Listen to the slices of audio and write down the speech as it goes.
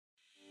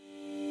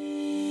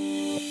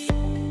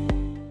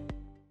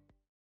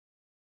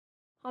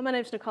My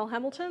name's Nicole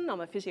Hamilton,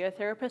 I'm a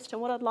physiotherapist, and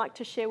what I'd like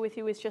to share with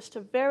you is just a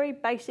very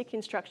basic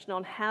instruction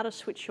on how to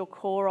switch your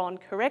core on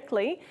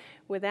correctly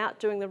without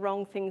doing the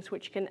wrong things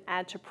which can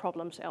add to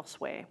problems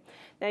elsewhere.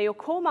 Now, your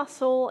core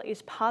muscle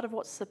is part of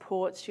what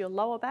supports your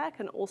lower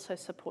back and also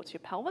supports your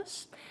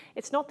pelvis.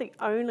 It's not the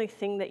only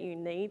thing that you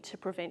need to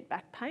prevent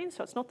back pain,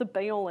 so it's not the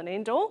be-all and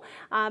end-all,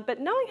 but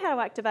knowing how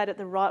to activate it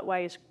the right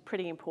way is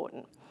pretty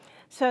important.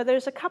 So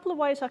there's a couple of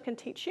ways I can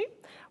teach you.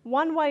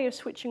 One way of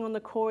switching on the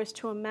core is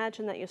to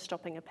imagine that you're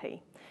stopping a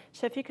pee.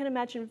 So if you can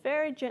imagine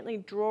very gently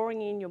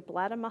drawing in your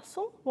bladder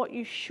muscle, what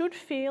you should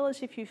feel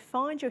is if you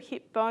find your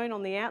hip bone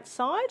on the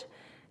outside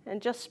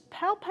and just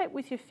palpate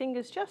with your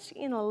fingers just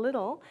in a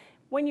little,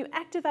 when you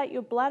activate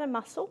your bladder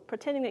muscle,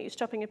 pretending that you're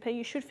stopping a pee,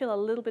 you should feel a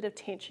little bit of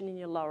tension in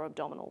your lower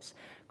abdominals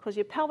because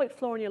your pelvic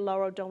floor and your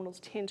lower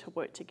abdominals tend to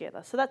work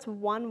together. So that's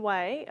one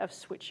way of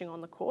switching on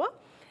the core.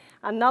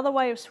 Another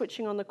way of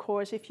switching on the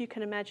core is if you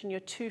can imagine your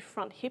two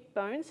front hip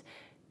bones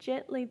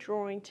gently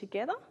drawing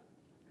together,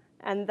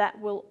 and that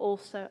will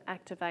also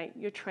activate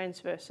your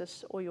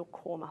transversus or your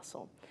core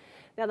muscle.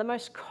 Now, the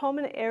most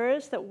common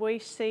errors that we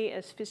see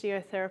as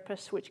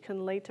physiotherapists which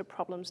can lead to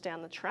problems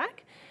down the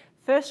track.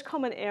 First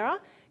common error,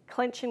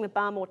 clenching the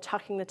bum or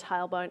tucking the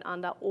tailbone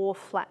under or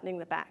flattening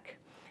the back.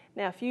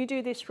 Now, if you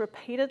do this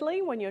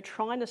repeatedly when you're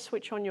trying to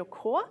switch on your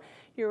core,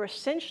 you're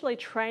essentially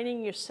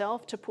training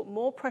yourself to put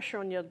more pressure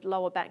on your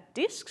lower back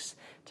discs,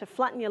 to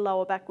flatten your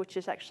lower back, which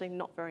is actually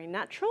not very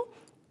natural,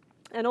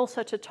 and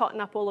also to tighten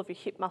up all of your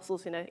hip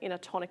muscles in a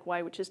tonic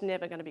way, which is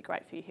never going to be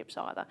great for your hips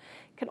either.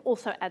 It can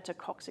also add to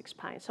coccyx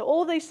pain. So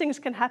all these things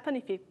can happen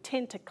if you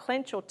tend to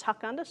clench or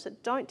tuck under, so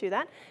don't do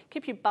that.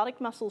 Keep your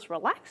buttock muscles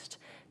relaxed.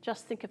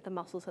 Just think of the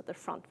muscles at the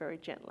front very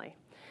gently.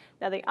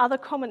 Now, the other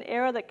common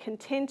error that can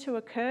tend to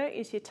occur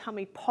is your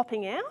tummy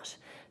popping out.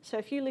 So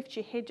if you lift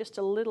your head just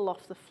a little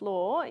off the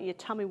floor, your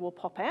tummy will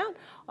pop out.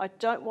 I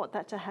don't want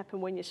that to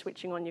happen when you're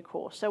switching on your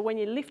core. So when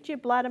you lift your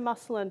bladder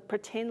muscle and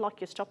pretend like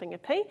you're stopping a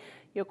pee,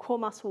 your core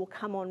muscle will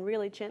come on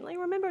really gently.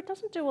 Remember, it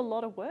doesn't do a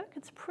lot of work.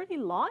 It's pretty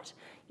light.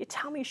 Your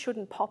tummy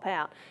shouldn't pop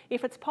out.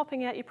 If it's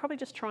popping out, you're probably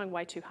just trying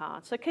way too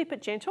hard. So keep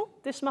it gentle.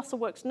 This muscle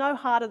works no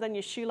harder than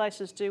your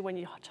shoelaces do when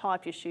you tie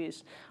up your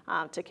shoes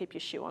to keep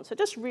your shoe on. So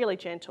just really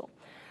gentle.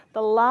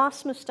 The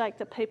last mistake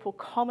that people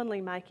commonly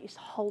make is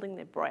holding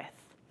their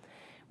breath,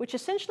 which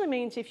essentially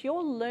means if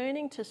you're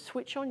learning to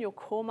switch on your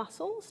core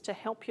muscles to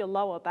help your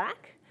lower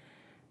back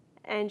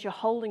and you're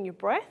holding your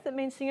breath, that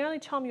means the only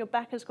time your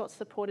back has got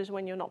support is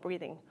when you're not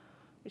breathing,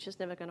 which is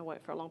never going to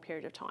work for a long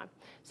period of time.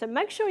 So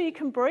make sure you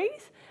can breathe,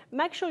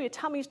 make sure your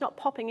tummy's not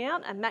popping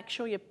out, and make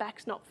sure your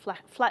back's not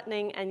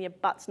flattening and your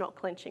butt's not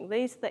clenching.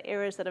 These are the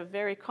areas that are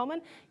very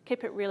common.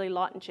 Keep it really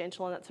light and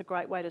gentle, and that's a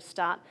great way to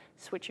start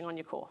switching on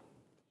your core.